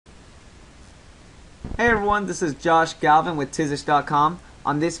Hey everyone, this is Josh Galvin with Tizish.com.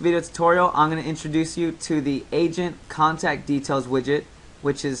 On this video tutorial, I'm going to introduce you to the Agent Contact Details widget,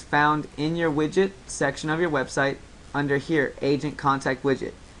 which is found in your widget section of your website under here, Agent Contact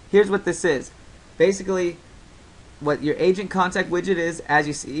Widget. Here's what this is. Basically, what your Agent Contact Widget is, as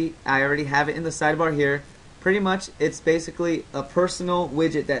you see, I already have it in the sidebar here. Pretty much, it's basically a personal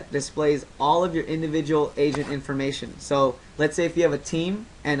widget that displays all of your individual agent information. So, let's say if you have a team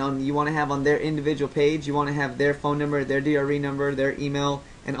and you want to have on their individual page, you want to have their phone number, their DRE number, their email,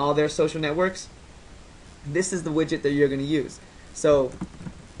 and all their social networks. This is the widget that you're going to use. So,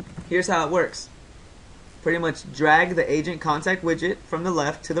 here's how it works. Pretty much drag the Agent Contact Widget from the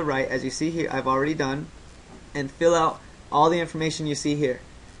left to the right, as you see here, I've already done, and fill out all the information you see here.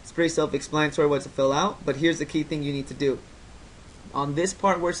 It's pretty self-explanatory what to fill out, but here's the key thing you need to do. On this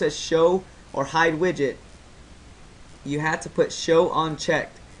part where it says show or hide widget, you have to put show on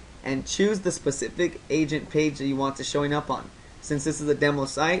checked and choose the specific agent page that you want to showing up on. Since this is a demo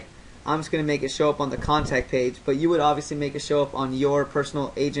site, I'm just going to make it show up on the contact page, but you would obviously make it show up on your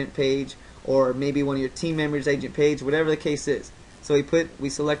personal agent page or maybe one of your team members' agent page, whatever the case is. So we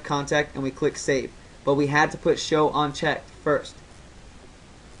select contact and we click save, but we had to put show on checked first.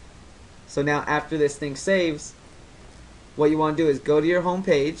 So now after this thing saves, what you want to do is go to your home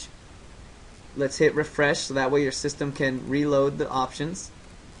page. Let's hit refresh so that way your system can reload the options.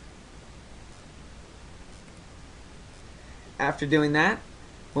 After doing that,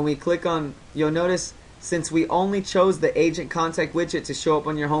 when we click on, you'll notice since we only chose the Agent Contact Widget to show up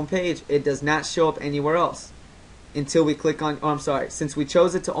on your home page, it does not show up anywhere else until we click on, since we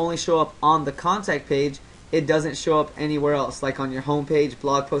chose it to only show up on the contact page, it doesn't show up anywhere else, like on your home page,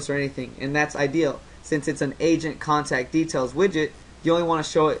 blog post, or anything. And that's ideal. Since it's an Agent Contact Details widget, you only want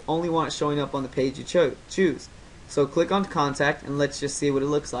it showing up on the page you choose. So click on Contact and let's just see what it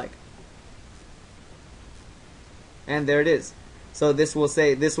looks like. And there it is. So this will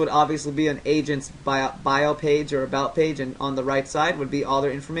say, this would obviously be an agent's bio page or about page, and on the right side would be all their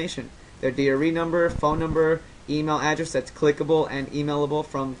information. Their DRE number, phone number, email address that's clickable and emailable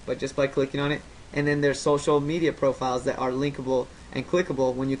just by clicking on it. And then their social media profiles that are linkable and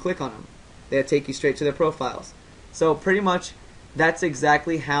clickable when you click on them. They'll take you straight to their profiles. So pretty much that's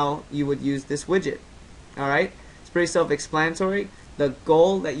exactly how you would use this widget. Alright? It's pretty self-explanatory. The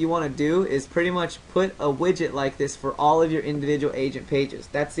goal that you want to do is pretty much put a widget like this for all of your individual agent pages.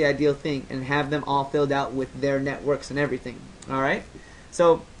 That's the ideal thing, and have them all filled out with their networks and everything. Alright?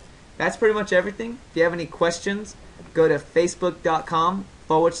 So that's pretty much everything. If you have any questions, go to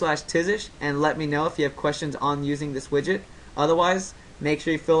facebook.com/Tizish and let me know if you have questions on using this widget. Otherwise, make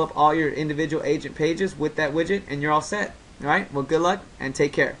sure you fill up all your individual agent pages with that widget and you're all set. Alright, well, good luck and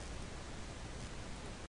take care.